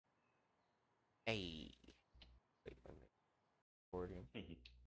Hey. Wait, let me recording.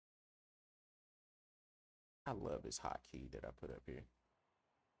 I love this hotkey that I put up here.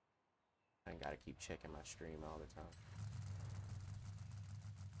 I gotta keep checking my stream all the time.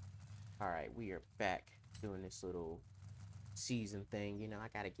 Alright, we are back doing this little season thing. You know, I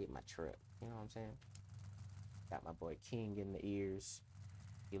gotta get my truck. You know what I'm saying? Got my boy King in the ears.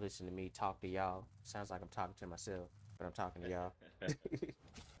 He listen to me talk to y'all. Sounds like I'm talking to myself, but I'm talking to y'all.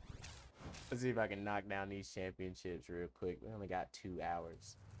 Let's see if I can knock down these championships real quick. We only got 2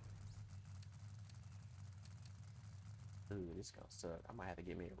 hours. Ooh, this gonna suck. I might have to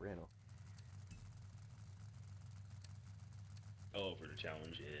get me a rental. Oh, for the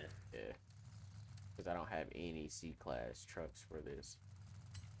challenge, yeah. Yeah. Because I don't have any C-class trucks for this.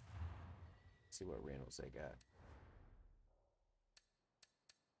 Let's see what rentals they got.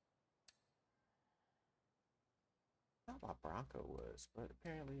 I thought my Bronco was, but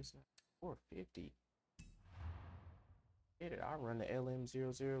apparently it's not. 450. Get it? I'll run the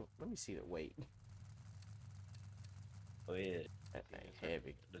LM00. Let me see the weight. Oh, yeah. That thing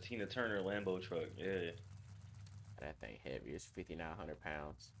heavy. The Tina Turner Lambo truck, yeah. That thing heavy. It's 5,900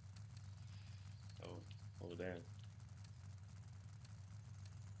 pounds. Oh, damn.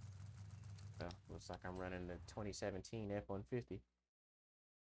 So, looks like I'm running the 2017 F-150.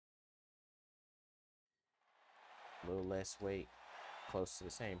 A little less weight. Close to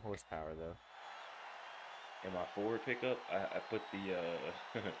the same horsepower, though. In my Ford pickup, I put the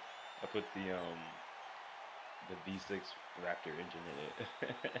I put the V6 Raptor engine in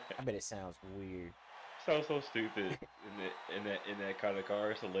it. I bet it sounds weird. Sounds so stupid in that kind of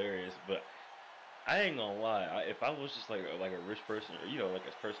car. It's hilarious, but I ain't gonna lie. If I was just like a rich person, or like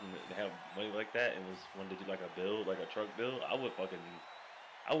a person that have money like that, and was wanted to do like a build, like a truck build, I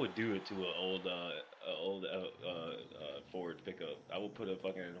would do it to an old Ford pickup. I would put a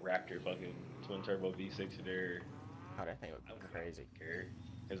fucking Raptor fucking twin turbo V6 in there. Oh, that thing would be crazy. I don't care.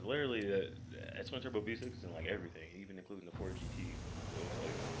 Because literally that twin turbo V6 is in like everything, even including the Ford GT. So,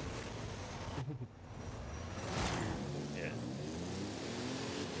 like, yeah.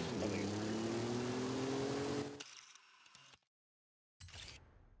 I think it's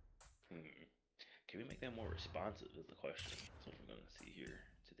pretty cool. Can we make that more responsive is the question. That's what we're gonna see here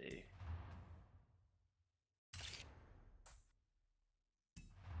today.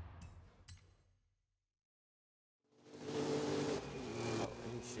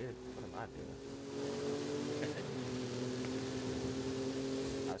 Shit, what am I doing?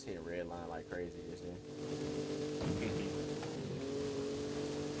 I was hitting red line like crazy just then.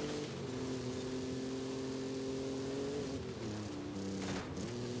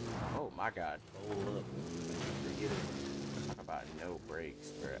 Oh my god. Hold up. Talk about no brakes,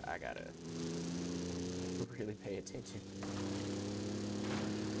 bro. I gotta really pay attention.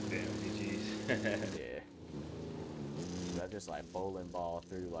 Damn, GG's. Yeah. I just like bowling ball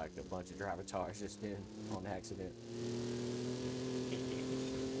through like a bunch of driver tires just then on accident.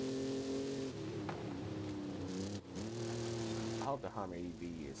 I hope the Hummer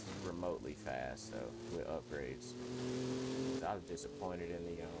EV is remotely fast though with upgrades. I was disappointed in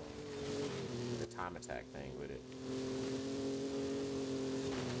the time attack thing with it.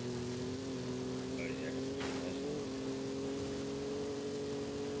 Oh, yeah.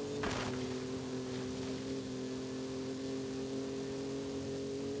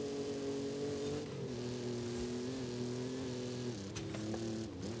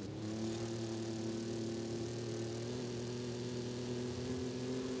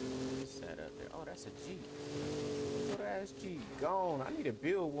 Oh, that's a Jeep. What ass Jeep? Gone. I need to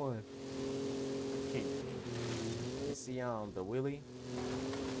build one. You see the Willie?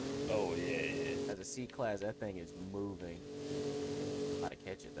 Oh yeah. As a C-class, that thing is moving. Gotta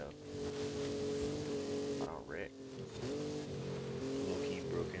catch it though. I don't wreck. Low-key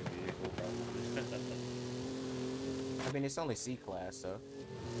broken vehicle probably. I mean, it's only C-class, so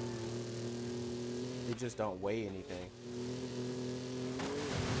it just don't weigh anything.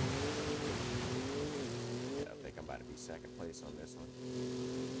 I'm about to be second place on this one.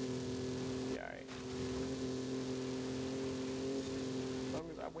 Yeah, alright. As long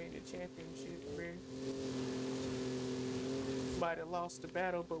as I win the championship, man. Might have lost the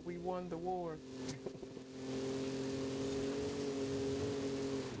battle, but we won the war.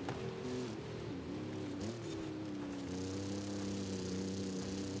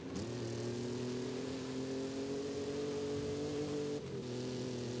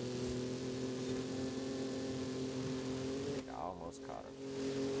 Caught him.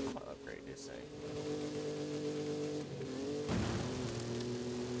 I'm gonna upgrade this thing.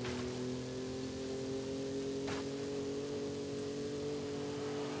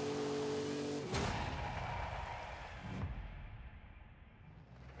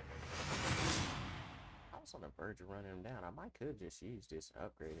 the verge of running them down. I might could just use this and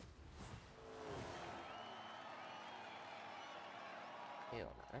upgrade it.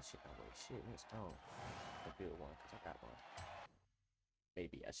 Hell no, that shit don't weigh shit. It's stone. A good one, cause I got one.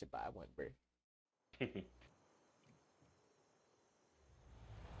 Maybe I should buy one, bro.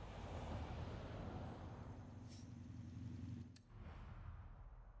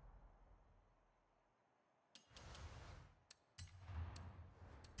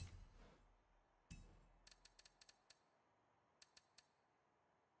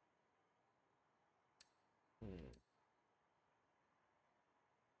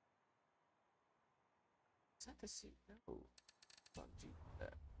 Is that the seat? No. Fuck G.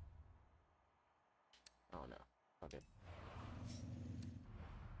 That. I don't know. Okay.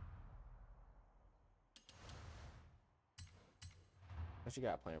 What you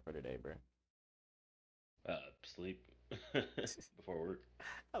got planned for today, bro? Sleep before work.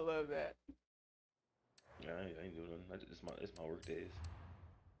 I love that. Yeah, I ain't doing nothing. It's my work days.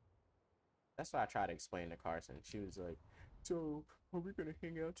 That's why I tried to explain to Carson. She was like, so are we gonna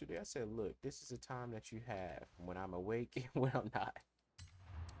hang out today? I said, look, this is a time that you have when I'm awake and when I'm not.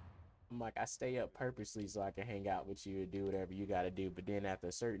 I'm like, I stay up purposely so I can hang out with you and do whatever you gotta do. But then after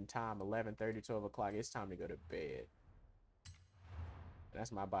a certain time, 11:30, 12 o'clock, it's time to go to bed. And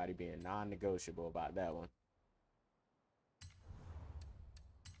that's my body being non-negotiable about that one.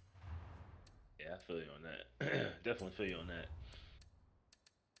 Yeah, I feel you on that. Definitely feel you on that.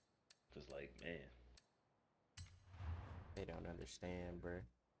 Just like, man. They don't understand, bro.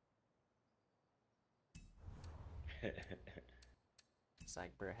 It's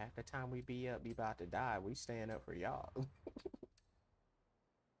like, bro, half the time we be up, be about to die. We staying up for y'all.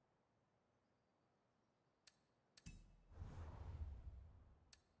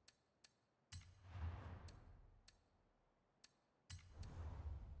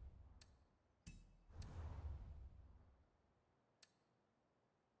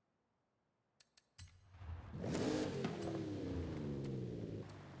 Be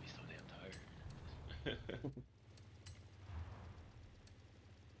so damn tired.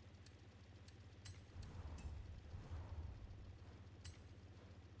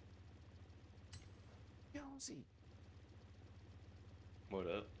 Jonesy. What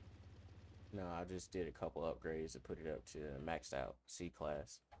up? No, I just did a couple upgrades to put it up to maxed out C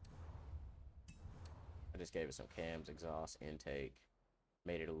class. I just gave it some cams, exhaust, intake,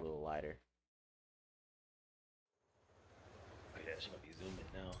 made it a little lighter. Oh, yeah, she might be zooming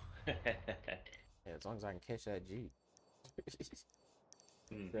now. Yeah, as long as I can catch that Jeep.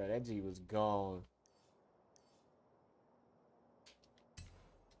 Mm. Bro, that Jeep was gone.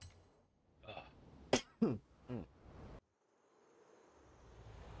 Oh.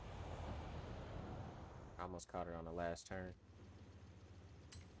 I almost caught her on the last turn.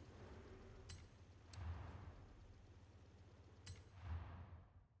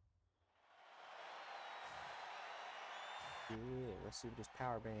 Yeah, let's see what this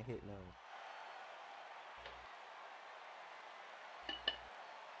power band hitting on.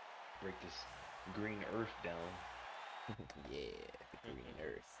 Break this green earth down. Yeah, the green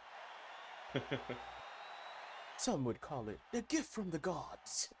earth. Some would call it the gift from the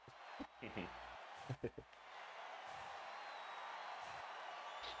gods.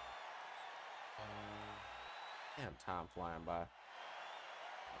 Damn, time flying by.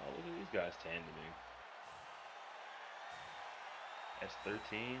 Oh, look at these guys tandeming.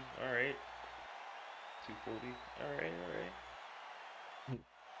 S13, alright. 240, alright.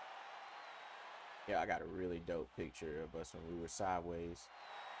 Yeah, I got a really dope picture of us when we were sideways.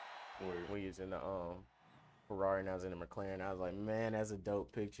 Word. We was in the Ferrari and I was in the McLaren. I was like, man, that's a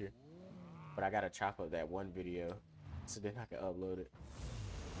dope picture. But I gotta chop up that one video so then I can upload it.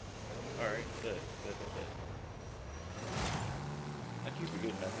 Alright, good. I keep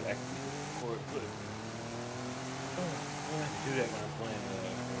forgetting I could actually record footage. I do that when I'm playing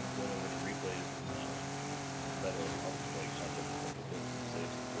going over the replays. That I'll just like chop up a couple bits and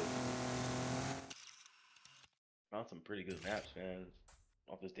found some pretty good maps, man,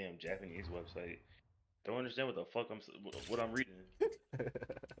 off this damn Japanese website. Don't understand what the fuck what I'm reading.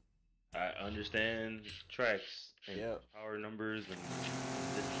 I understand tracks and power numbers and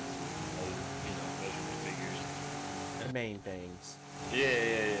measurement figures. Main things.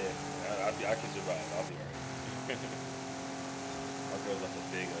 Yeah. I can survive. I'll be alright. My girl's like a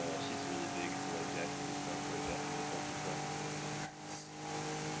big, she's really big into like Japanese stuff,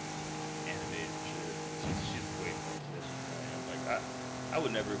 animated shit. She's way more into this than I am. Like I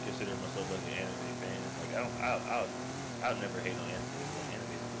would never consider myself like an anime fan. Like I'll never hate on anime.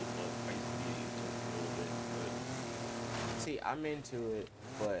 Anime is cool, but I used to be into it a little bit. But See, I'm into it,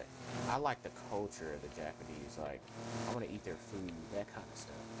 but I like the culture of the Japanese. Like, I want to eat their food, that kind of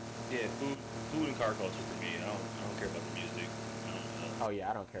stuff. Yeah, food and car culture for me. I don't care about the music. Oh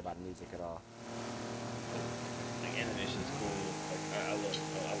yeah, I don't care about the music at all. Like animation's cool. Like I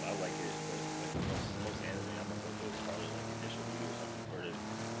like it. But like most anime I'm gonna go to is probably like Initial D or something. Or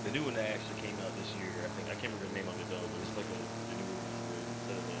the new one that actually came out this year. I think I can't remember the name of it though. But it's like the new one where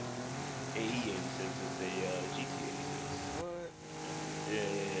instead of the AE86, it's a GT86. What?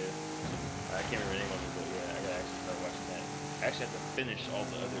 Yeah. I can't remember the name of it, but yeah, I gotta actually start watching that. I actually have to finish all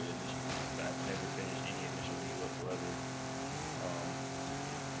the other editions. I've never finished any Initial D whatsoever.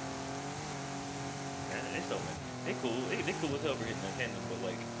 Man, they still, man. They cool. They cool as hell for hitting that tandem, but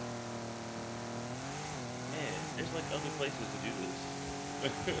like, man, there's like other places to do this.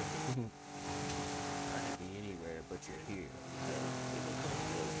 I could be anywhere, but you're here.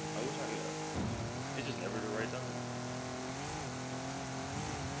 I wish I could. It's just never the right time.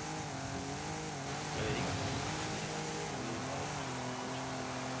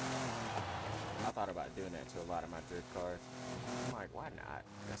 I thought about doing that to a lot of my drift cars. I'm like, why not?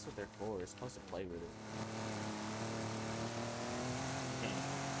 That's what they're for. You're supposed to play with it.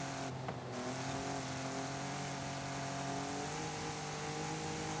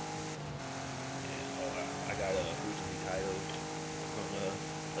 I got a Fuji Kaido from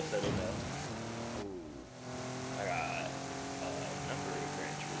a settle now. Ooh. I got number of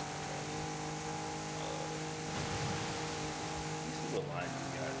Grand Turismo. These are the lines you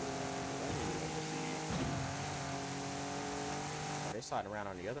guys. I really want to see. Are they sliding around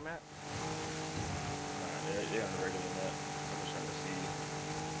on the other map? Nah, they're on the regular map. I'm just trying to see.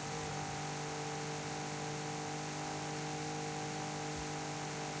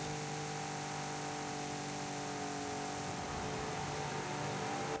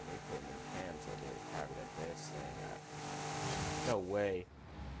 They putting their cams over there. Probably the best thing. No way.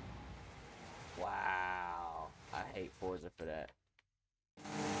 Wow. I hate Forza for that.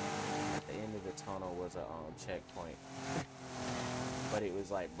 At the end of the tunnel was a checkpoint. But it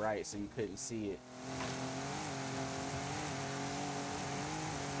was like bright so you couldn't see it.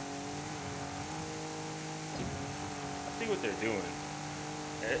 I see what they're doing.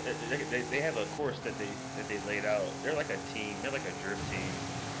 They have a course that they laid out. They're like a team. They're like a drift team.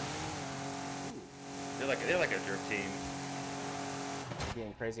 They're like a drift team.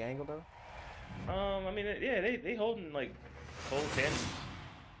 Getting crazy angle though? I mean, yeah, they holding like cold tandems,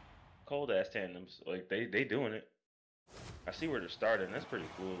 cold ass tandems. Like they doing it. I see where they're starting. That's pretty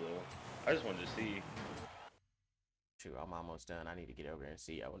cool though. I just wanted to see. Shoot, I'm almost done. I need to get over there and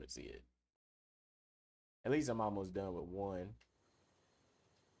see. I want to see it. At least I'm almost done with one.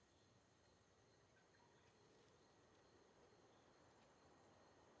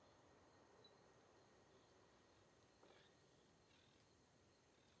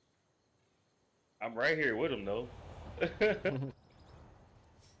 I'm right here with them though. Gotta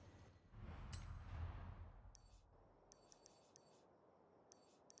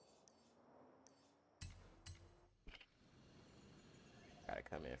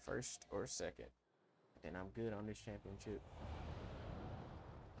come in first or second. And I'm good on this championship.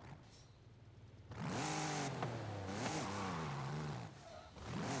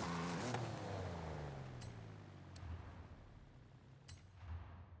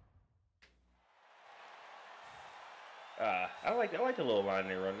 I like the little line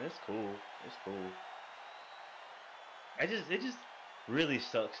they run. It's cool. It's cool. It just really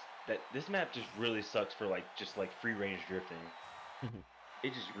sucks that this map just really sucks for like just like free range drifting.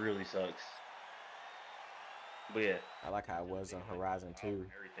 It just really sucks. But yeah, I like how it was on Horizon 2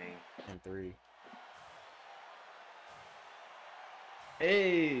 everything. and 3.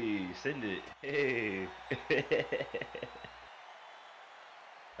 Hey, send it. Hey.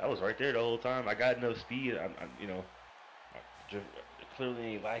 I was right there the whole time. I got no speed. I'm you know,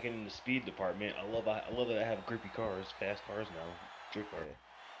 clearly lacking in the speed department. I love that I have grippy cars, fast cars now. Drift car.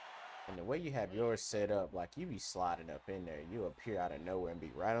 And the way you have yours set up, like you be sliding up in there, you appear out of nowhere and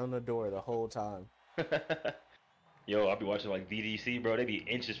be right on the door the whole time. Yo, I'll be watching like VDC, bro. They be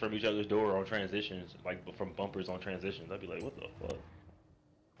inches from each other's door on transitions, like from bumpers on transitions. I'd be like, what the fuck?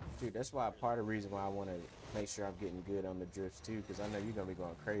 Dude, that's why part of the reason why I want to make sure I'm getting good on the drifts too, because I know you're gonna be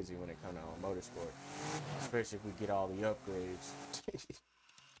going crazy when it comes to motorsport, especially if we get all the upgrades.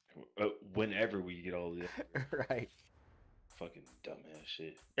 Whenever we get all this, Right. fucking dumbass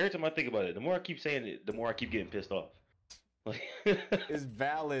shit. Every time I think about it, the more I keep saying it, the more I keep getting pissed off. Like, it's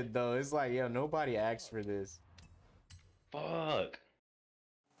valid though. It's like, yo, nobody asked for this. Fuck.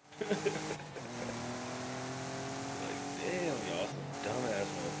 Like, damn, y'all some dumbass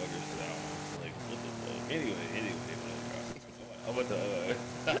motherfuckers for that one. Like, what the fuck? Anyway, whatever. I'm about to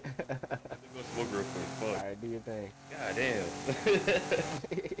I have to go smoke real quick. All Fuck. right, do your thing. God damn.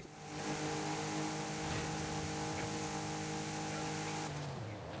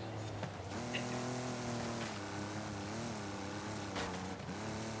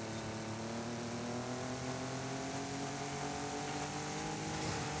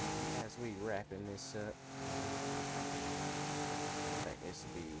 As we wrapping this up, I think this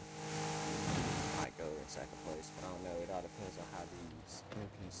will be might go in second place, but I don't know. It all depends on how these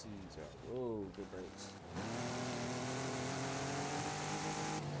NPCs are. Oh, good brakes.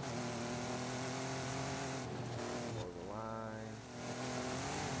 Over the line.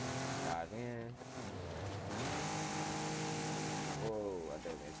 Dive in. Whoa, I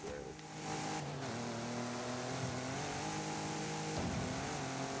dove in too early.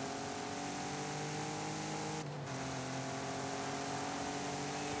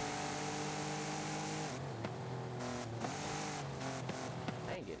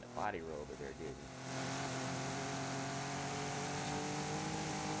 I ain't getting a body roll over there, did he?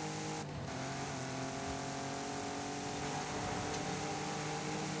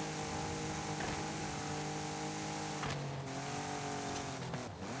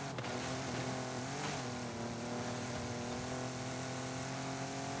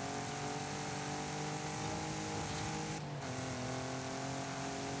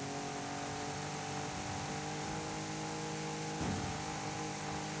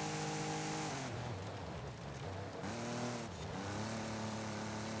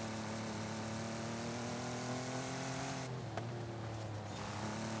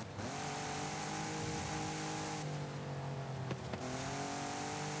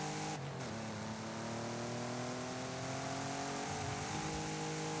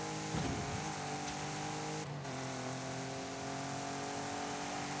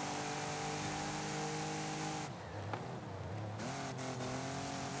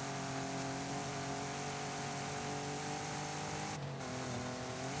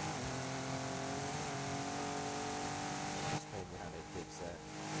 That's crazy how they fix that.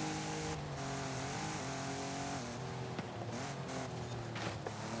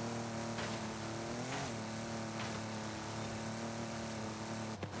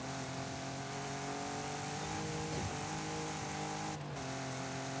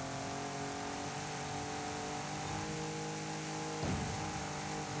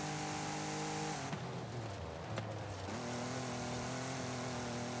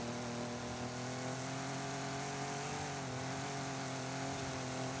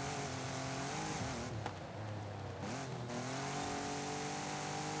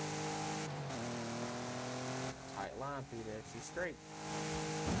 Tight line through there. She's straight.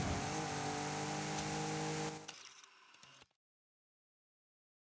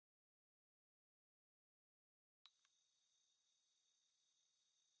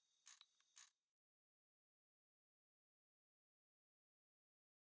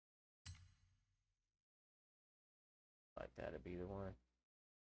 Like that'd be the one.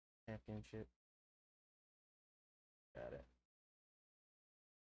 Championship. Got it.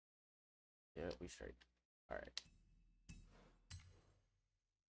 Yep, we straight. All right.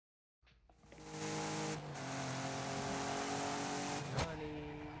 Honey.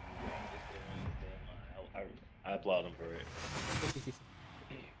 I applaud him for it.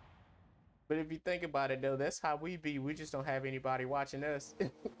 But if you think about it, though, that's how we be. We just don't have anybody watching us.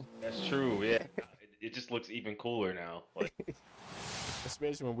 That's true. Yeah, it just looks even cooler now. Like,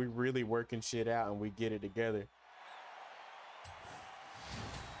 Especially when we really working shit out and we get it together.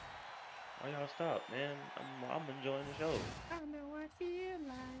 why y'all stop, man? I'm enjoying the show. I know I feel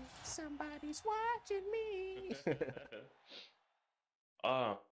like somebody's watching me.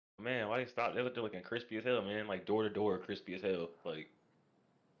 Oh man, why they stop? They're looking crispy as hell, man. Like door to door, crispy as hell. Like,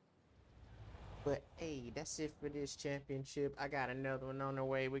 But hey, that's it for this championship. I got another one on the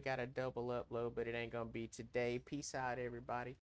way. We got a double upload, but it ain't gonna be today. Peace out, everybody.